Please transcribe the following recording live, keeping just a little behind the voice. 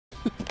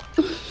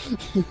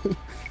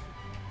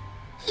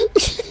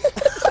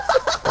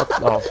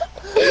Oh,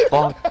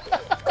 fuck.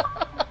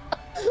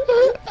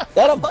 Is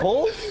that a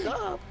bull?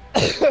 Stop.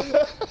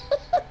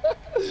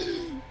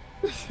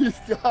 He's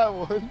got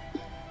one.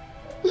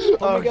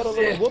 Oh, we got a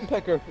little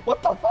woodpecker.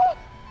 What the fuck?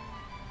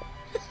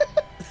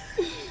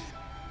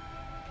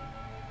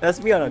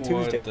 That's me on a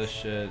Tuesday. What the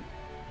shit?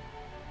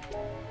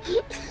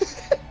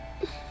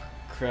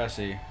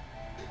 Cressy.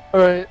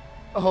 Alright,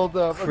 hold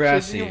up. I'm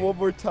Cressy. changing it one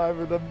more time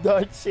and I'm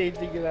not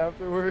changing it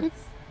afterwards.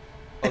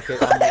 Okay,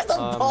 There's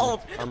a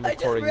bulb. I'm I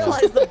just recording now.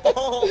 realized the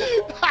bulb.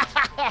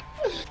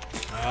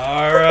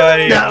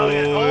 Alrighty,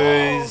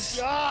 boys.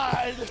 Oh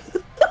god!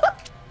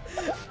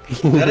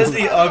 That is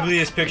the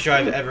ugliest picture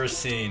I've ever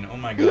seen. Oh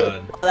my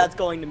god. That's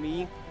going to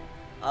me.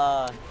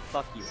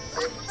 Fuck you.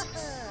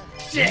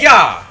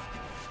 Yeah!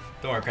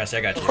 Don't worry, Cressy,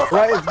 I got you.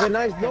 Right, it's been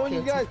nice knowing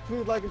you guys.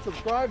 Please like and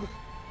subscribe.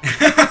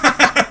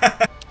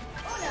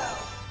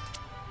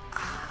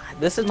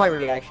 This is my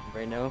reaction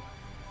right now.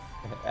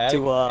 Elk,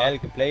 To,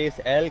 elk, please,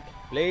 elk,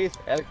 please,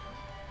 elk.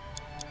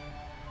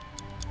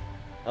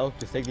 Elk,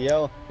 just take the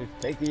L. Just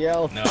take the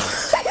L. No.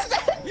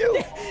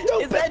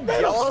 Is that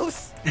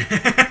Jellos?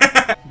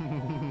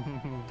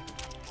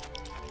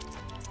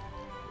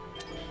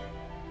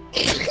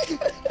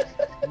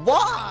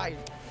 Why?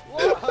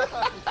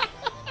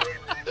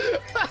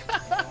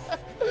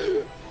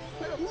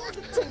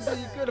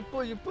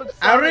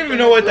 I don't even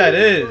know what that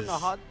is.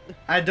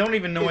 I don't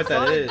even know what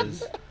that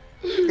is.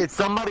 It's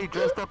somebody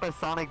dressed up as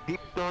Sonic deep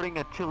throating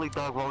a chili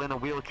dog while in a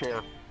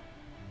wheelchair.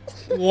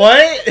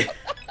 What?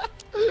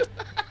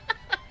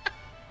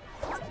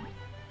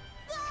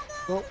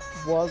 Oh,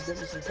 Wall's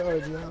getting some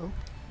cards now.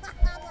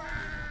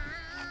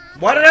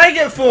 What did I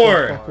get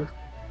 4?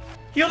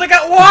 He only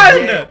got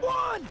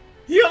 1!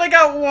 He only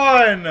got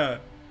 1!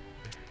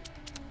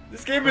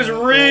 This game is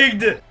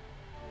rigged!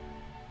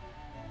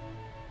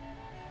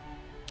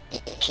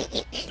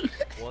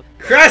 What?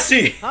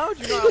 Cressy! How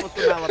did you know I was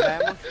from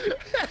Alabama?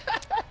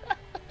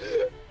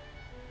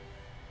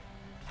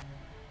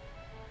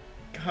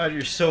 God,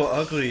 you're so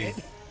ugly.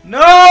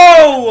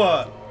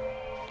 No!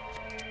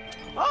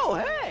 Oh,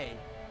 hey!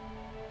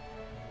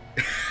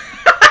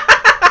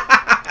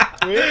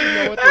 We didn't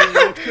know what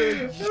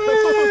they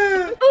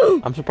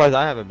were. I'm surprised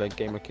I haven't been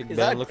gamer kid. Is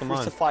Ben, that look at mine.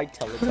 crucified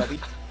Teletubby?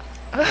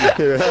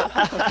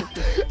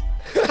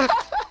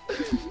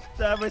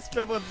 Time I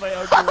spent with my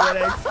uncle when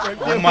I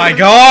expected. Oh my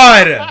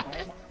god!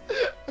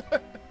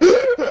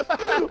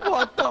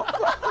 What the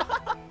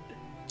fuck?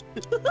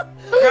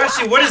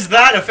 Cressy, what is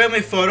that? A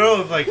family photo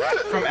of, like,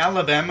 from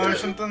Alabama or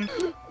something?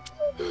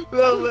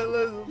 No,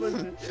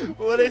 listen.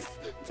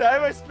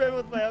 Time I spent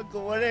with my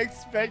uncle, what I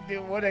expected,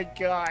 what I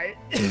got.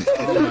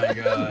 Oh my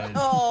god.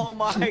 Oh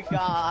my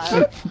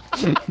god.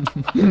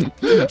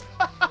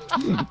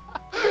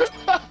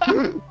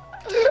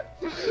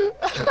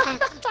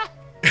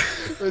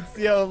 Let's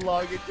see how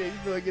long it takes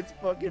till it gets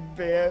fucking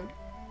banned.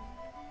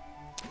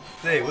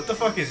 Hey, what the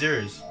fuck is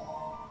yours?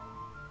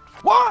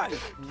 Why?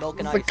 Milk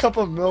and It's a ice. cup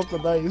of milk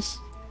with ice.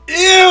 Ew!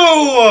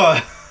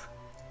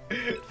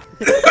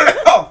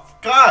 Oh,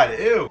 God,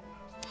 ew.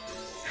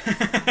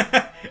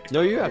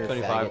 No, you have You're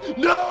a 25. faggot.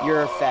 No!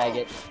 You're a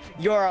faggot.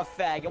 You're a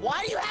faggot.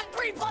 Why do you have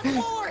 3 plus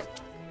 4?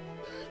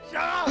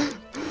 Shut up!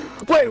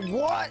 Wait,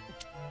 what?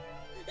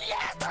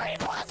 Yes, 3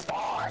 plus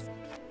 4.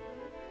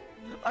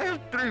 I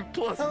have 3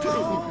 plus 2.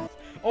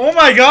 Oh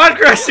my god,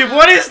 Cressy,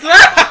 what is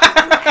that?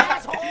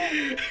 Asshole.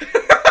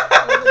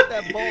 Look at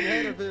that bald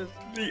head of his.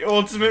 The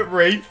ultimate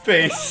rape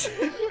face.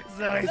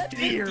 So I That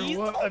see you're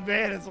Diesel? a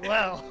man as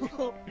well.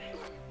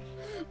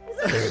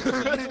 Diesel,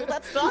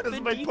 that's not That's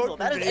Vin my Diesel. poker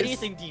That is face.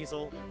 anything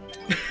Diesel.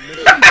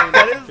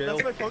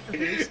 That's my poker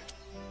face.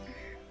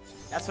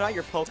 That's not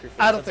your poker face.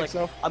 I don't That's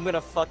think like, so. I'm gonna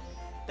fuck.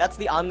 That's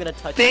the I'm gonna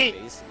touch Think.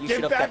 your face. You Give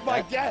should have back kept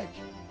my that. deck.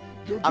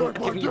 Give I'm back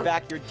my giving you deck.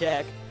 back your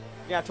deck.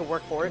 You have to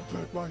work for it.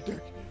 Give back my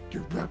deck.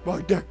 Give back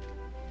my deck.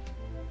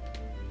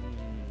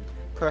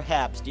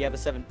 Perhaps. Do you have a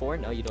 7-4?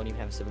 No, you don't even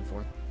have a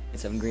 7-4.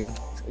 It's 7 green.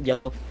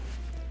 Yellow.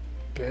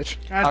 Bitch.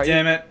 God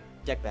damn it.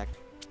 Deck back.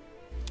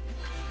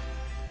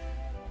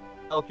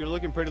 Elk, you're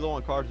looking pretty low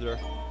on cards there.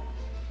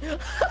 Yeah,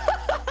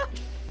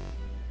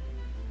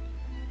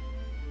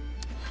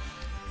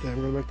 I'm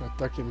gonna make that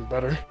deck even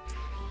better.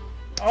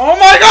 Oh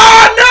my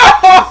god,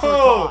 no!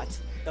 Forgot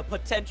the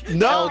potential.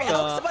 No!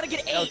 Elk's about to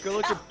get 8. Elk,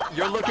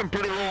 You're looking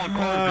pretty low on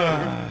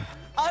cards.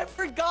 Oh, I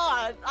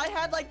forgot. I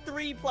had like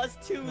 3 plus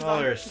 2s.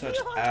 on they're it. such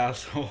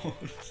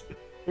assholes.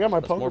 I got my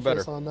That's poker more better.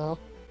 face on now.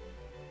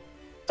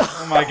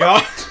 Oh my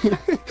god.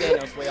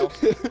 Thanos whale.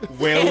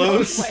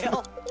 Whalos?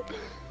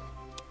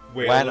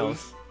 Whale.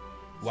 Whalos.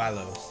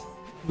 Wallows.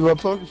 My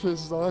poker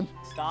face is on.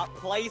 Stop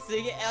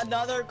placing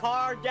another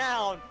card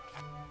down.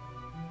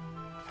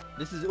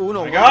 This is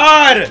Uno. Oh my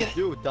god!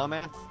 Dude,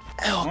 dumbass.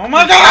 Oh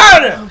my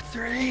god!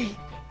 3.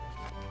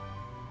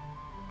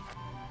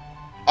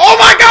 Oh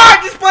my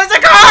god! Just place a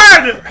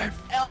card!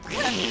 Elk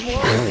has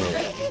more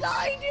than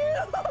I do.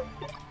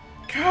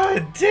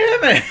 God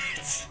damn it!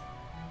 That's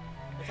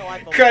how I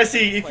felt.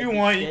 Cressy, if Like, you you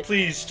want, shit.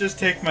 please just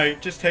take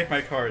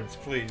my cards,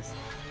 please.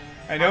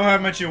 I know how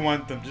much you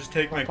want them. Just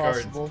take my cards,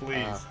 Impossible.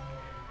 please.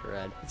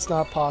 Red. It's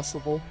not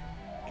possible.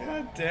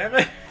 God damn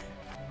it.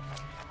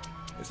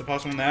 Is it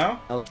possible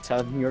now? Oh, it's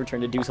your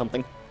turn to do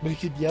something.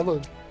 Make it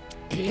yellow.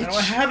 I Bitch.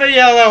 don't have a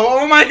yellow.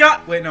 Oh my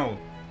god. Wait, no.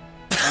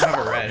 I don't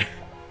have a red.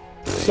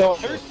 So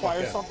I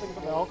require something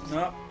from Elk.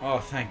 No. Oh,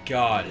 thank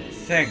God.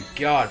 Thank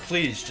God.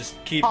 Please, just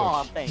keep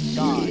Oh, them. thank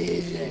God.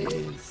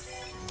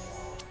 Yes.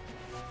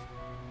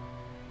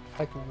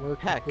 I can work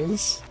Heck. with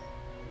this.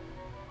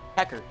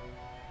 Hacker.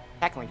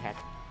 Heckling heck.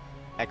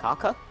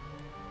 Heckaka?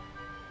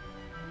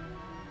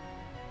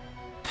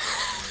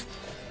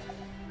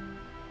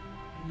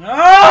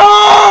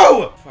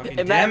 No! Fucking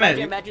damn it.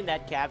 Imagine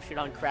that caption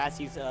on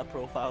Crassy's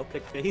profile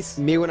pic face.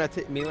 Me when I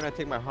take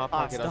my hot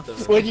pocket out stop.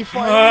 the. When you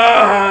find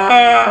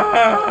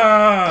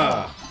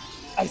Ah!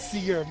 I see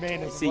you're a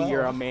man as See, well.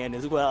 you're a man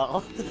as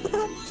well.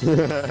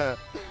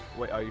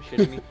 Wait, are you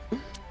shitting me?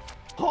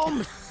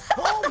 Holmes!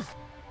 Holmes!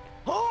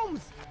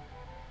 Holmes!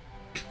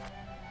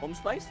 Home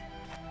spice?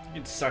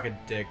 You'd suck a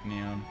dick,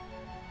 Neon.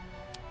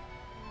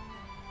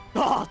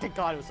 Oh, thank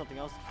God it was something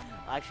else.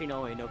 Actually,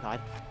 no, wait, no God.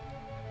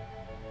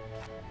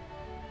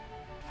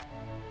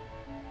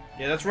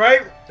 Yeah, that's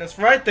right. That's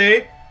right,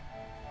 Thait.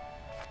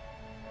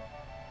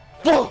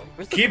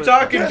 Where's the Keep quiz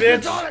talking,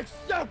 button? This is bitch.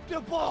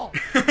 unacceptable!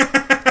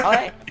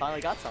 Alright,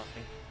 finally got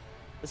something.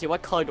 Let's see,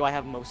 what color do I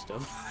have most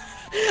of?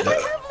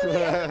 I have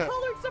literally every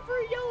color except for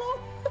yellow!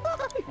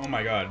 Oh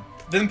my god.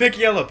 Then pick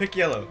yellow. Pick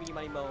yellow. Me,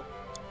 money, mo.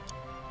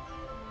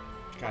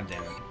 God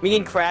damn it. Me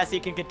and Crassy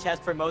can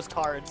contest for most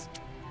cards.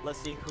 Let's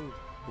see who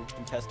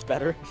contests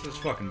better. This is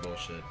fucking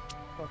bullshit.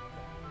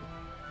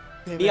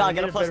 Hey, Neon, man,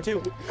 get a you plus better-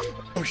 2.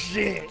 Oh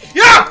shit!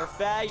 Yeah! You're a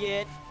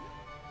faggot.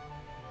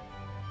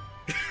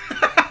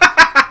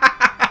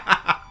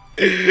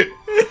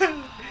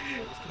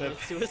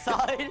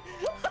 Suicide.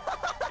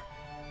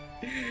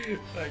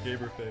 That gave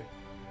her pick.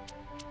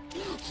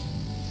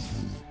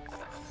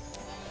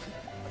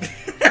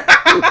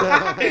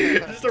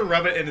 Just to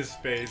rub it in his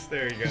face.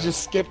 There you go. You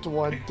just skipped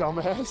one,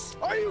 dumbass.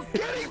 Are you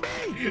kidding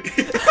me?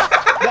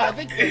 Yeah, I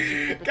think they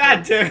should-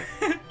 God damn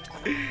it.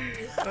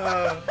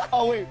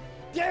 Oh wait,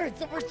 damn it!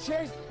 Someone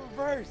changed the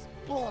reverse.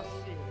 Bullshit.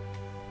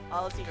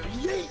 Oh, let's see.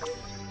 Yeet.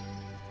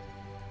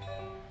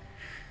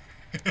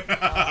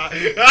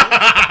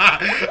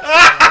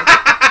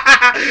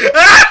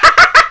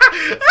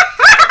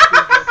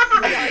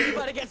 You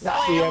better get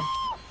Yeah, slammed.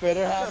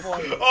 better have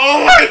one.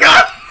 Oh my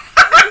god!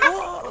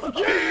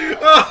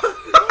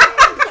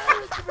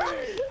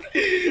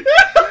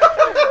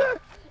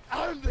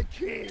 I'm the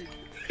king,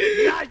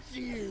 not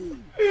you.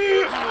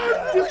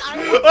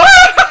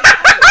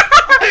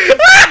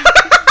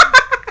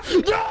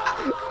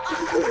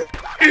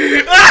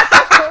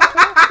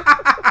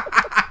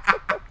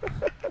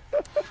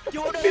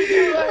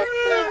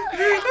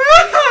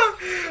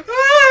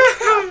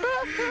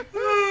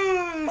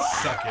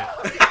 Suck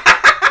it.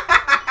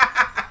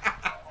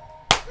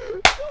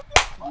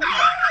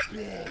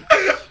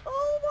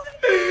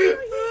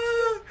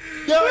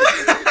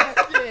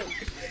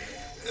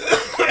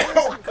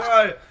 Oh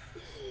god.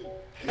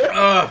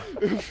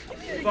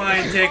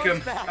 Fine, take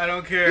him. I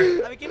don't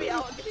care. I mean, give me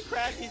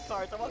Crassy's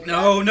cards. I want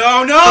No,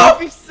 no, no!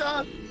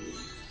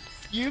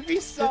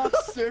 Ubisoft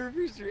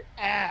servers your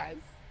ass.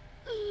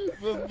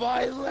 But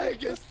my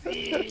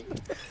legacy.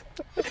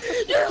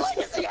 Your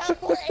legacy has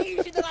more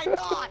Asian than I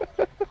thought.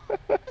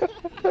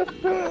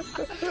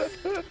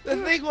 The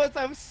thing was,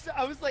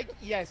 I was like,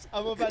 yes,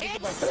 I'm about to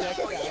get my sex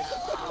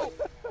out.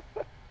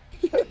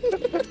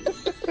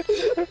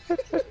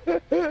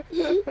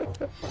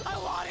 I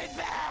want it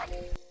back.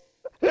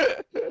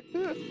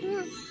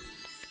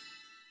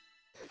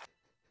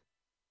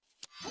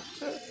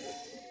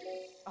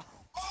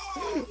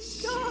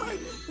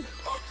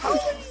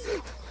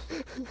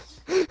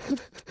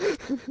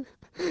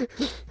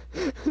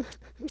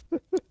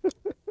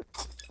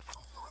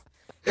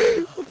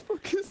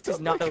 This is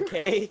not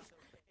okay.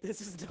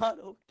 This is not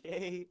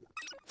okay.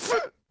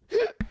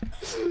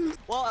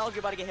 Well, Elk, you're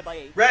about to get hit by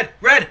 8. Red,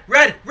 red,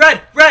 red,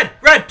 red, red,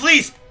 red,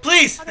 please,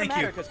 please! It doesn't Thank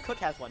matter you. because Cook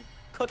has one.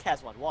 Cook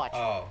has one. Watch.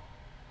 Oh.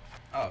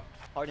 Oh.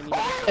 Pardon me.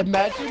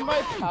 Imagine my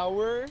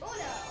power.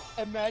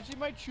 Imagine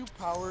my true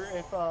power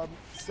if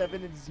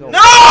 7 and 0. No!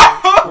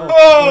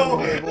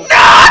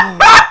 No!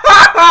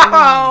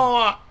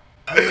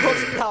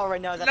 Cook's power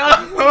right now is at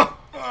No!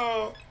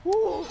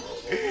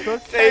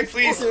 Say,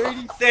 please,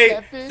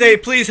 say,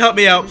 please help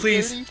me out,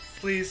 please,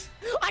 please.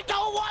 I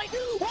don't want.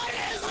 What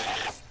is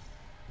this?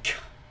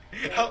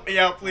 Help me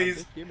out,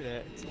 please, Give me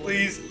that.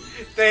 please.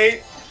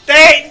 They,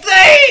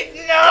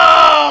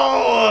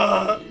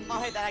 no! Oh,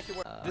 hey, that actually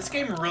worked. This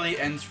game really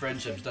ends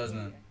friendships, doesn't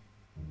it?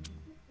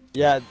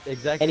 Yeah,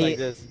 exactly Any- like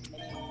this.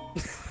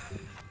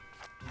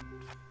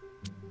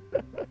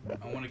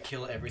 I want to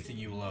kill everything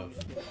you love.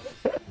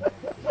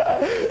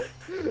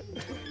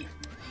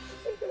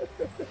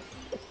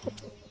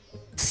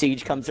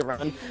 Siege comes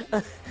around.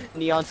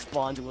 Neon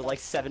spawns with like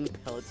 7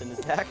 pellets in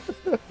his back.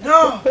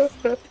 No!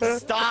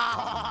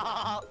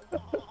 Stop!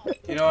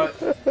 You know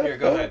what? Here,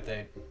 go ahead,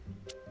 Thane.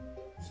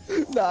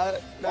 Nah,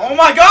 Oh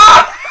my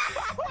god!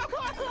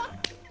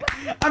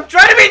 I'm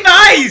trying to be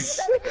nice!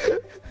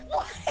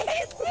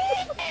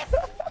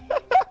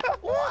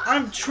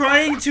 I'm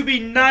trying to be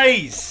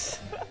nice!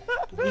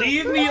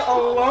 Leave me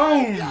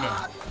alone!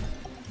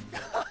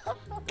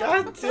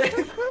 God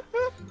damn!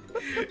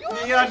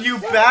 Neon, you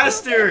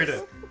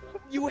bastard!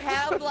 You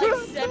have like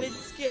 7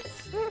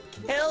 skits.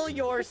 Kill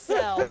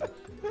yourself.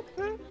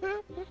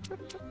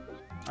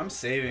 I'm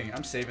saving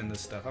this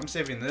stuff. I'm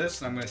saving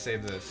this, and I'm gonna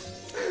save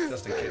this.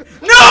 Just in case.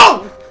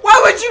 No! Why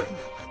would you?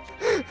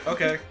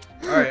 Okay.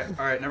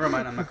 Alright, never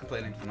mind. I'm not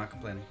complaining.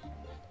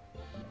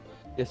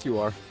 Yes, you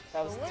are.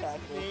 That was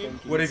tactical thinking.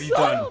 What have you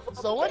done?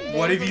 Someone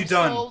What have you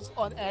done?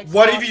 on Xbox.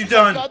 What have you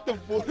done? Got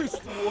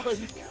divorced one.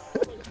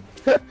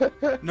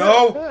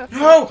 No!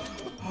 No!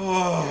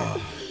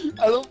 Oh.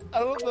 I don't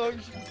know if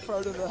you should be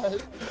proud of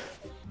that.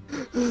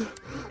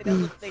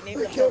 They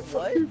named themselves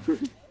what?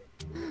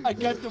 I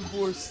got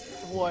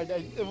divorced one.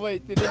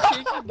 Wait, did they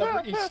change the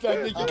number each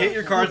time they Get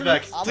your cards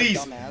back, I'm a please.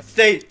 dumbass.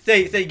 Stay.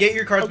 Get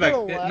your cards back.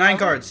 9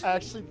 cards.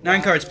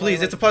 9 cards,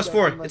 please. It's a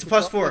 +4. It's a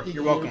 +4.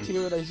 You're welcome.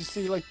 And I just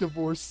see like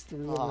divorce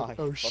 3. Oh, Like,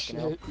 oh fucking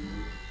shit.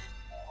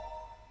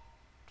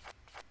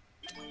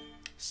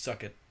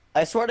 Suck it.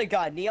 I swear to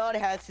God, Neon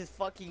has his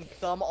fucking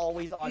thumb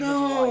always on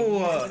No! his line. He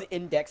uses his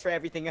index for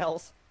everything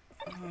else.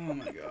 Oh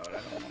my god, I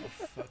don't want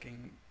to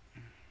fucking...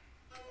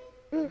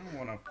 I don't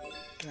want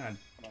to... God.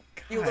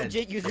 You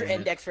legit use your damn it.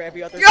 index for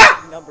every other Ah!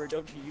 fucking number,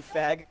 don't you, you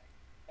fag?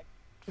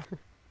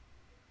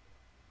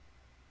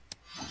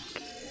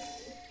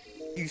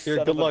 You Here, son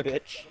good of luck. a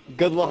bitch.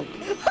 Good luck.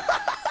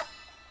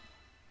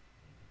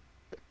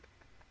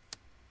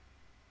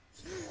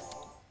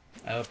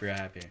 I hope you're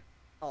happy.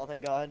 Oh,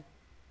 thank God.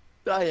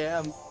 I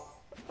am.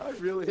 I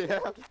really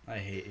am. I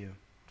hate you.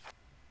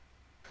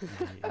 I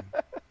hate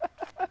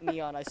you.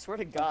 Neon, I swear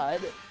to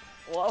God.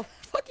 Well,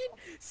 fucking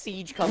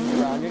Siege comes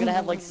around, you're gonna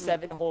have like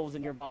 7 holes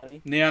in your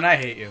body. Neon, I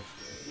hate you.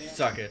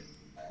 Suck it.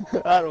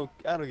 I don't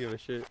give a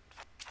shit.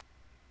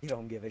 You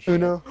don't give a shit.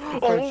 Uno. Oh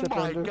Friendship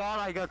my ender. god,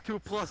 I got 2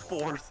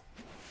 +4s.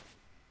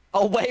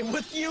 Away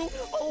with you!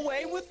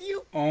 Away with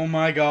you! Oh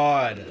my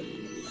god.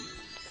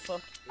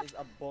 Fuck is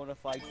a bona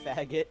fide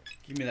faggot.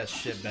 Give me that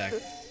shit back,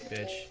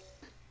 bitch.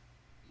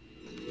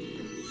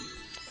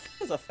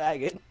 He's a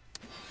faggot.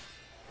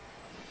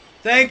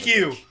 Thank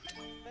you!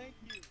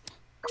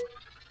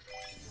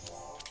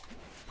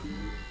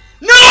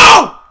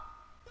 No!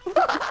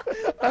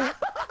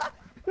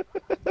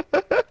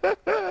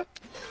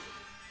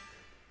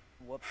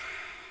 Whoops.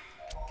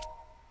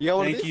 You got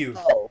one of Thank these? you.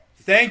 Oh.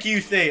 Thank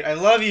you, Thait. I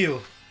love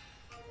you.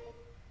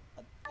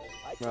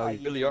 I Well, thought you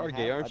he really didn't are have-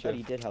 gay, aren't I thought you?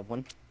 he did have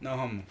one. No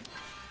homo.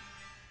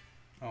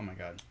 Oh my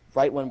god.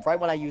 Right when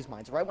I use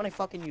mine. So right when I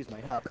fucking use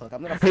mine. Oh, Cook,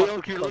 I'm gonna Hey, fucking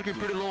Elk, you're cook looking you.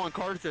 pretty low on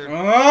cards there.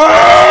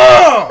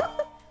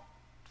 Oh!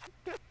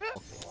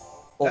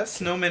 Oh, That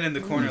snowman in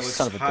the corner You looks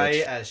son of a high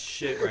bitch. as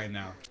shit right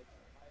now.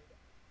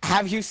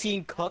 have you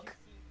seen Cook?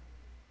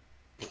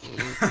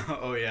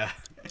 Oh yeah.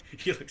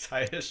 He looks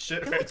high as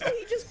shit He right looks now. like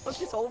he just cooked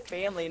his whole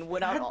family and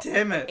went out. God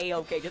damn it.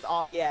 A-okay, just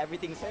all yeah,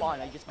 everything's fine.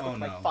 I just cooked Oh no.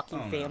 my fucking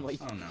Oh no. family.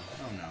 Oh no.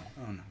 Oh no.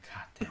 Oh no.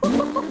 God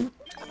damn it.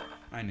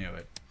 I knew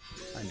it.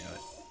 I knew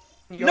it.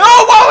 Yo, No,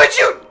 why would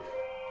you?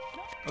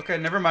 Okay,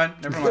 never mind.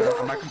 Never mind.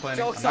 I'm not complaining.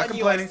 Joke's I'm not on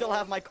you, I complaining. still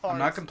have my cards. I'm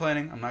not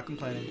complaining. I'm not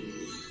complaining.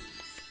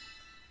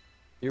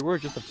 You were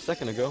just a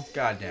second ago.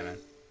 God damn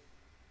it.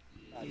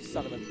 You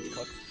son of a bitch,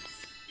 Cook.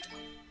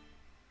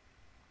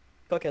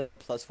 Cook has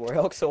 +4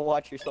 Elk, so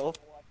watch yourself.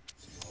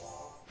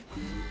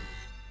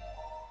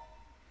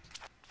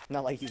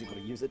 Not like he's able to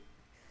use it.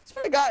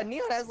 Swear to God,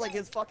 Neon has like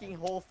his fucking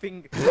whole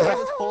finger, he has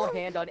his whole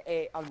hand on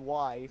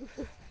Y.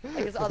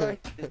 Like his other hand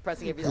is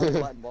pressing every other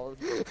button while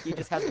he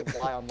just has the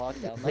Y on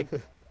lockdown. Like,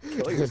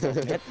 kill yourself,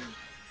 man.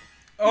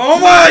 Oh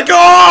my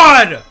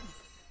god!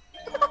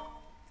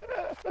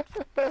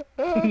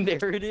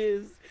 There it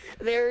is.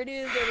 There it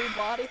is,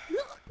 everybody.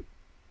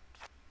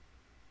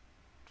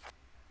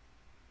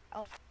 How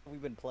have we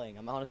been playing?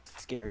 I'm honestly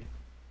scared.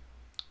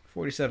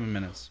 47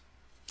 minutes.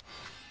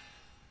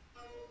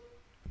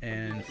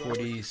 And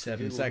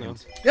 47 Google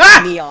seconds.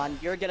 Ah! Neon,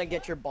 you're gonna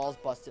get your balls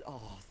busted. Oh,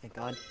 thank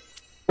God.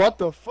 What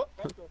the fuck?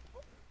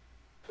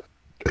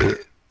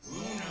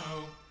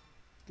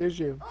 Did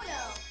you?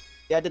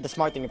 Yeah, I did the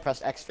smart thing and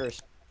pressed X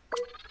first.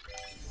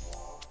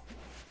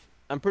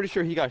 I'm pretty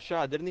sure he got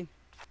shot, didn't he?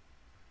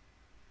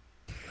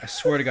 I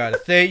swear to God,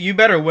 Thait, you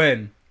better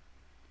win.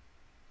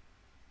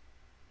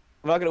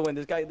 I'm not gonna win.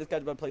 This guy's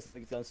about to play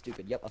something sounds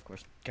stupid. Yep, of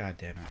course. God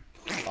damn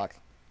it. Fuck.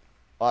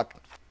 Fuck.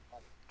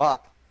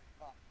 Fuck.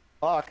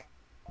 Fuck.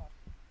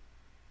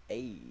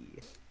 Hey.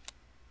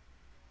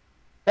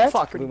 That's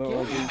Fuck. pretty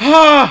good.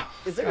 Ah!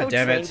 Is there God no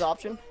damn it. trains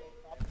option?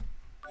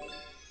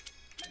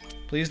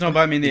 Please don't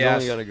bite me in the He's ass.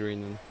 only got a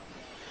green one.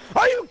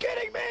 Are you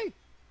kidding me?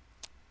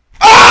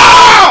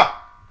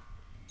 Ah!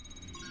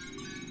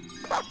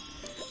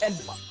 And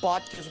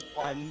bot just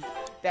won.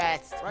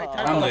 That's Right, tough.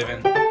 time I'm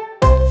leaving.